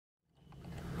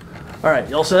All right,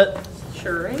 y'all set?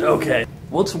 Sure is. Okay.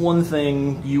 What's one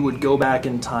thing you would go back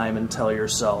in time and tell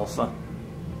yourself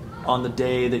on the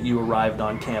day that you arrived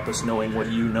on campus knowing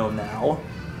what you know now?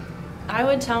 I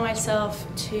would tell myself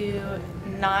to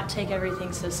not take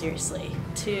everything so seriously,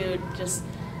 to just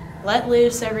let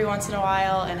loose every once in a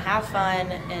while and have fun,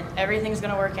 and everything's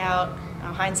going to work out.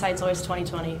 Hindsight's always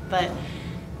 20/20, but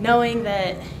knowing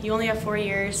that you only have 4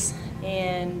 years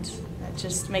and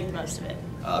just make the most of it.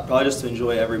 Probably just to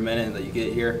enjoy every minute that you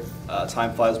get here.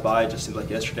 Time flies by. It just seems like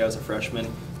yesterday I was a freshman,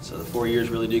 so the 4 years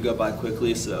really do go by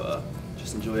quickly, so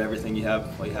just enjoy everything you have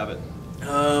while you have it.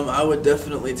 I would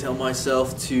definitely tell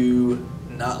myself to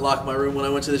not lock my room when I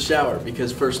went to the shower,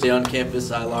 because first day on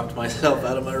campus I locked myself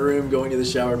out of my room going to the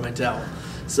shower in my towel.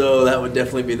 So that would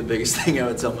definitely be the biggest thing I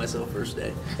would tell myself first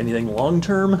day. Anything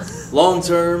long-term?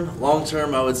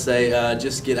 Long-term, I would say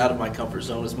just get out of my comfort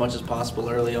zone as much as possible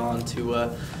early on to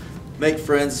make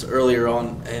friends earlier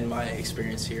on in my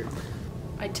experience here.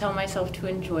 I tell myself to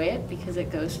enjoy it because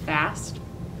it goes fast,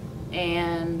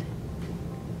 and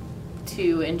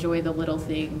to enjoy the little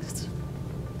things,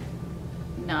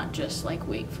 not just like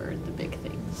wait for the big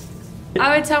things.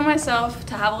 I would tell myself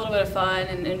to have a little bit of fun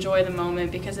and enjoy the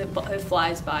moment because it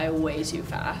flies by way too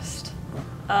fast.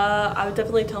 I would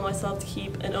definitely tell myself to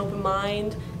keep an open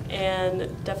mind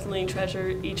and definitely treasure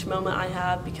each moment I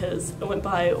have because it went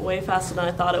by way faster than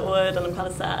I thought it would, and I'm kind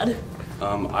of sad.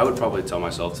 I would probably tell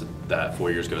myself that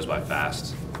 4 years goes by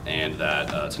fast, and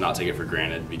that to not take it for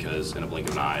granted because in a blink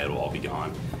of an eye it'll all be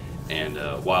gone. And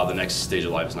while the next stage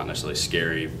of life is not necessarily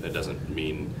scary, it doesn't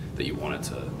mean that you want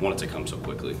it to come so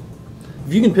quickly.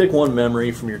 If you can pick one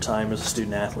memory from your time as a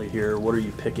student athlete here, what are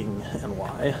you picking and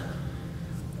why?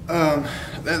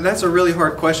 That's a really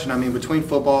hard question. I mean, between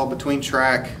football, between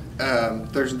track,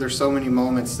 there's so many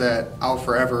moments that I'll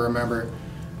forever remember.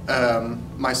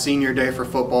 My senior day for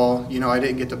football, you know, I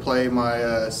didn't get to play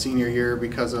my senior year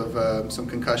because of some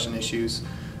concussion issues,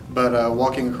 but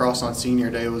walking across on senior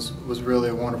day was really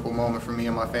a wonderful moment for me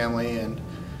and my family. And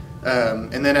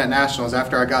then at nationals,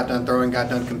 after I got done throwing, got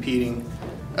done competing,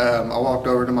 I walked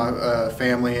over to my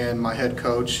family and my head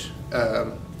coach,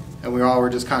 and we all were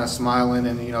just kind of smiling,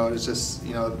 and you know, it was just,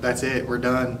 you know, that's it, we're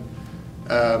done.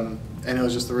 And it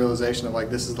was just the realization of like,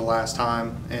 this is the last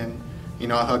time. And you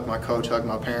know, I hugged my coach, hugged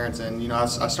my parents, and you know,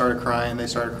 I started crying, they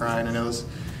started crying, and it was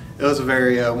a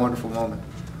very wonderful moment.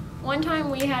 One time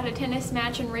we had a tennis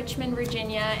match in Richmond,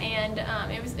 Virginia, and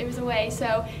it was away,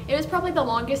 so it was probably the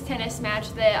longest tennis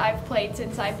match that I've played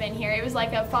since I've been here. It was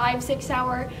like a 5-6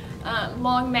 hour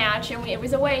long match, and it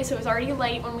was away, so it was already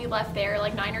late when we left there,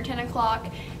 like 9 or 10 o'clock,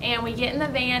 and we get in the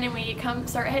van and we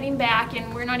start heading back,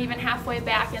 and we're not even halfway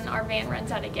back and our van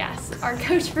runs out of gas. Our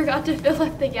coach forgot to fill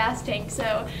up the gas tank,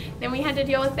 so then we had to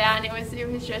deal with that, and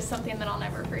it was just something that I'll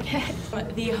never forget.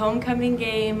 The homecoming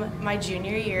game my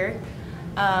junior year,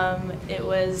 it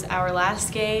was our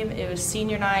last game. It was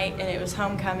senior night and it was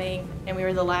homecoming, and we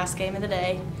were the last game of the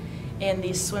day, and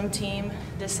the swim team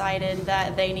decided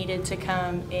that they needed to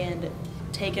come and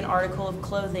take an article of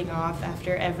clothing off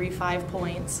after every 5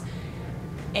 points.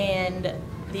 And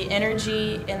the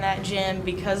energy in that gym,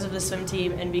 because of the swim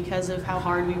team and because of how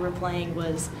hard we were playing,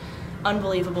 was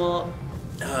unbelievable.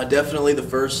 Definitely the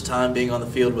first time being on the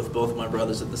field with both of my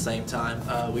brothers at the same time.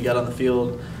 We got on the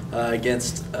field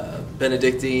against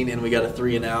Benedictine, and we got a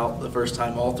 3 and out. The first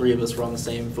time all three of us were on the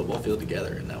same football field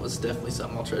together, and that was definitely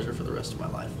something I'll treasure for the rest of my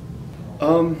life.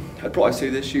 I'd probably say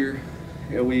this year,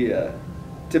 you know, we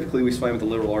typically we swam with the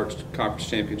Liberal Arts Conference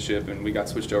Championship, and we got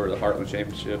switched over to the Heartland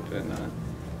Championship, and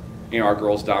you know, our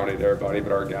girls dominated everybody,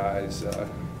 but our guys,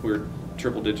 we were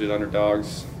triple-digit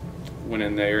underdogs. Went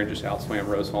in there and just outswam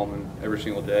Rose Holman every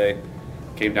single day.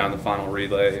 Came down the final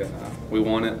relay, and we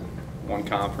won it, won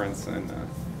conference, and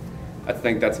I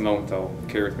think that's a moment that'll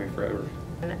carry with me forever.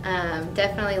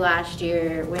 Definitely last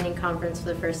year, winning conference for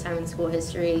the first time in school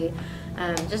history.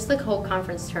 Just the whole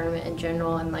conference tournament in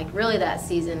general, and like really that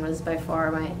season was by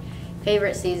far my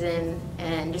favorite season,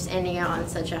 and just ending out on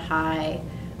such a high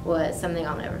was something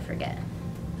I'll never forget.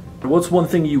 What's one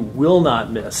thing you will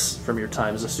not miss from your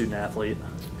time as a student athlete?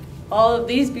 All of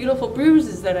these beautiful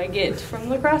bruises that I get from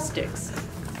lacrosse sticks.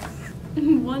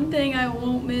 One thing I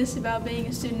won't miss about being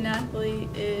a student athlete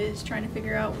is trying to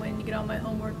figure out when to get all my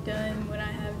homework done when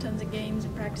I have tons of games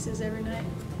and practices every night.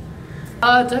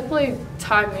 Definitely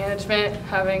time management,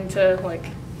 having to like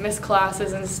miss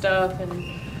classes and stuff,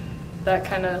 and that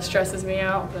kind of stresses me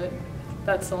out, but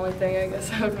that's the only thing I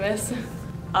guess I would miss.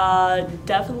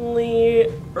 Definitely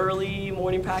early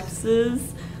morning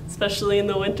practices, especially in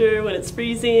the winter when it's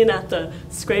freezing. I have to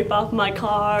scrape off my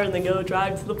car and then go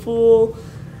drive to the pool.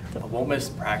 I won't miss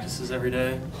practices every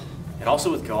day. And also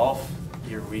with golf,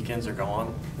 your weekends are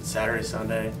gone. It's Saturday,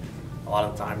 Sunday. A lot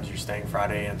of times you're staying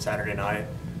Friday and Saturday night,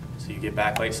 so you get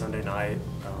back late Sunday night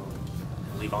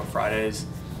and leave on Fridays.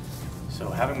 So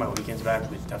having my weekends back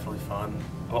would be definitely fun.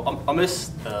 I'll miss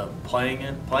the playing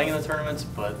in the tournaments,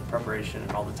 but the preparation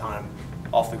and all the time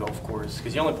off the golf course,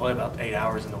 because you only play about 8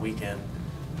 hours in the weekend,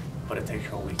 but it takes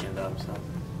your whole weekend up. So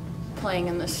Playing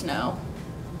in the snow.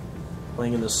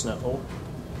 Playing in the snow.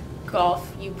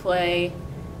 Golf, you play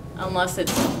unless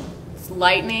it's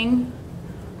lightning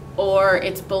or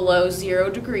it's below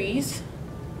 0 degrees.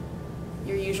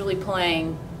 You're usually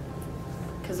playing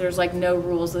because there's like no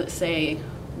rules that say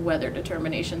weather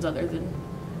determinations other than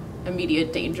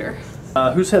immediate danger.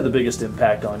 Who's had the biggest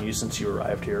impact on you since you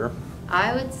arrived here?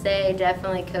 I would say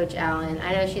definitely Coach Allen.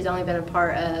 I know she's only been a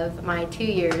part of my 2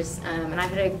 years, and I've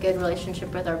had a good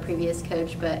relationship with our previous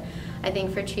coach, but I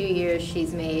think for 2 years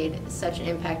she's made such an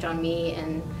impact on me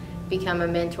and become a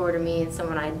mentor to me and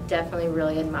someone I definitely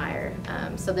really admire.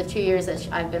 So the 2 years that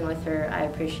I've been with her, I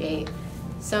appreciate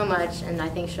so much, and I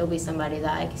think she'll be somebody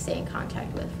that I can stay in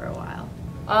contact with for a while.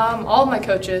 All of my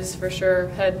coaches, for sure,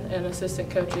 head and assistant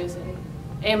coaches,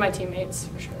 and my teammates,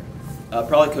 for sure.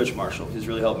 Probably Coach Marshall. He's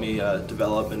really helped me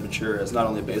develop and mature as not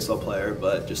only a baseball player,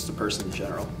 but just a person in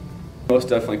general. Most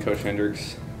definitely Coach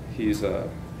Hendricks. He's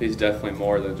definitely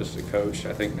more than just a coach.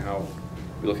 I think now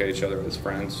we look at each other as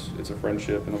friends. It's a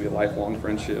friendship, and it'll be a lifelong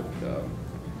friendship.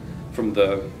 From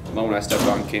the moment I stepped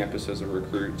on campus as a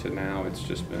recruit to now, it's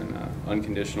just been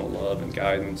unconditional love and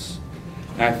guidance.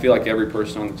 And I feel like every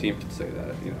person on the team can say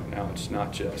that. You know, now it's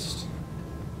not just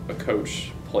a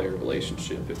coach-player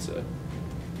relationship. It's a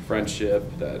friendship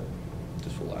that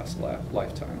just will last a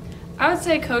lifetime. I would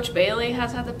say Coach Bailey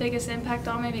has had the biggest impact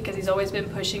on me because he's always been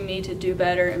pushing me to do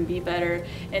better and be better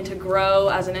and to grow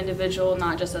as an individual,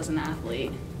 not just as an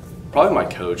athlete. Probably my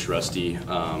coach, Rusty,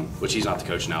 which he's not the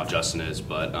coach now, Justin is,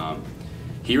 but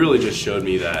he really just showed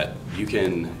me that you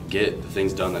can get the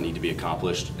things done that need to be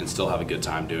accomplished and still have a good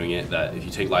time doing it, that if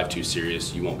you take life too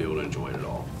serious, you won't be able to enjoy it at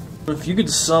all. If you could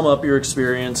sum up your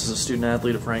experience as a student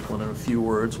athlete at Franklin in a few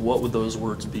words, what would those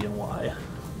words be and why?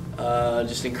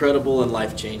 Just incredible and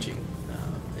life-changing.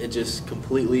 It just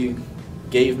completely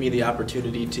gave me the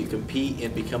opportunity to compete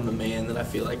and become the man that I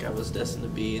feel like I was destined to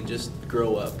be and just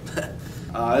grow up.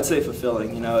 I'd say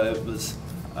fulfilling. You know, it was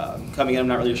coming in, I'm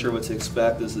not really sure what to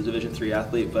expect as a Division III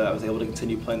athlete, but I was able to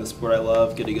continue playing the sport I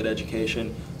love, get a good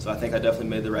education, so I think I definitely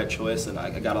made the right choice, and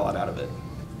I got a lot out of it.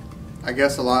 I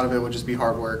guess a lot of it would just be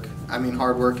hard work. I mean,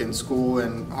 hard work in school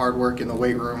and hard work in the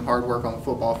weight room, hard work on the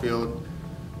football field,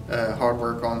 hard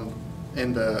work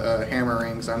in the hammer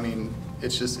rings. I mean,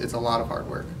 it's a lot of hard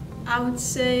work. I would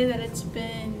say that it's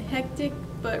been hectic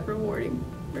but rewarding,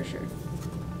 for sure.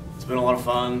 it's been a lot of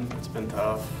fun. It's been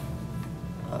tough.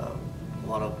 A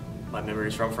lot of my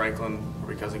memories from Franklin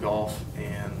were because of golf,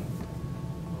 and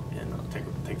I'll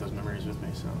take those memories with me.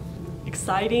 So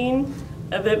Exciting,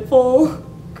 eventful,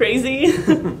 crazy.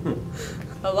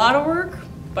 A lot of work,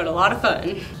 but a lot of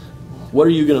fun. What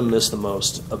are you going to miss the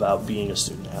most about being a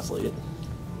student athlete?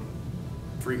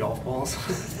 free golf balls.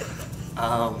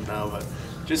 No, but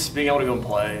just being able to go and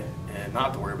play and not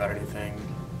have to worry about anything.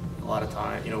 A lot of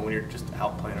time, you know, when you're just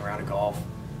out playing around at golf,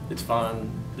 it's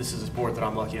fun. This is a sport that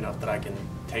I'm lucky enough that I can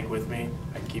take with me.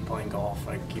 I can keep playing golf.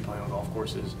 I can keep playing on golf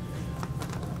courses.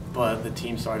 But the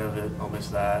team side of it, I'll miss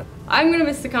that. I'm going to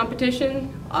miss the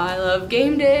competition. I love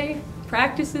game day.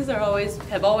 Practices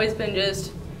have always been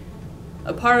just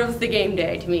a part of the game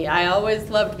day to me. I always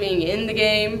loved being in the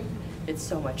game. It's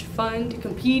so much fun to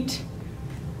compete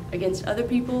against other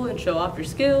people and show off your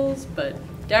skills, but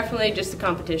definitely just the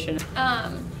competition.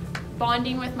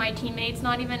 Bonding with my teammates,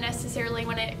 not even necessarily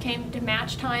when it came to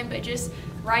match time, but just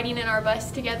riding in our bus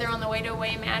together on the way to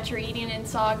away match, or eating in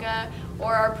Saga,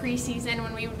 or our preseason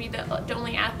when we would be the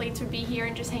only athletes would be here,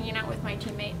 and just hanging out with my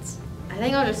teammates. I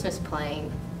think I'll just miss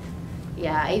playing.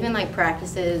 Yeah, even like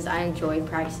practices, I enjoyed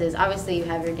practices. Obviously you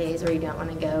have your days where you don't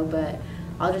want to go, but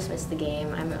I'll just miss the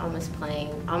game. I'll miss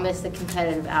playing. I'll miss the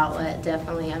competitive outlet,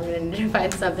 definitely. I'm going to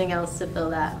find something else to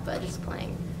fill that, but just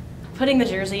playing. Putting the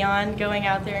jersey on, going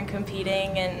out there and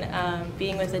competing, and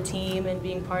being with a team and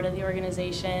being part of the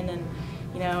organization, and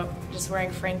you know, just wearing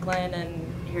Franklin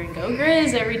and hearing "Go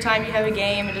Grizz" every time you have a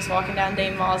game, and just walking down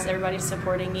Dame Malls, everybody's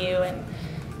supporting you, and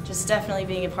just definitely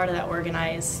being a part of that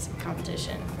organized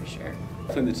competition for sure.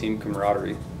 Definitely the team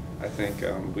camaraderie. I think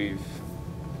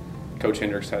Coach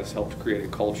Hendricks has helped create a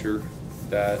culture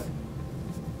that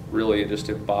really just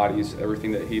embodies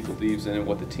everything that he believes in and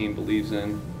what the team believes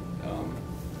in.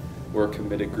 We're a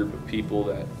committed group of people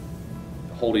that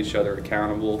hold each other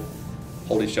accountable,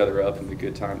 hold each other up in the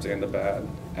good times and the bad.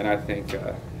 And I think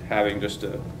having just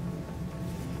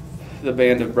the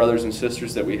band of brothers and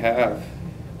sisters that we have,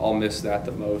 I'll miss that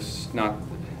the most. Not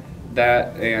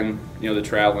that, and the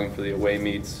traveling for the away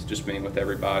meets, just being with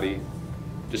everybody,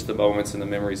 just the moments and the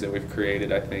memories that we've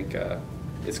created. I think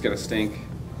it's going to stink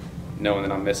knowing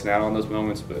that I'm missing out on those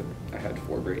moments, but I had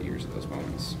 4 great years of those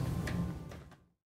moments.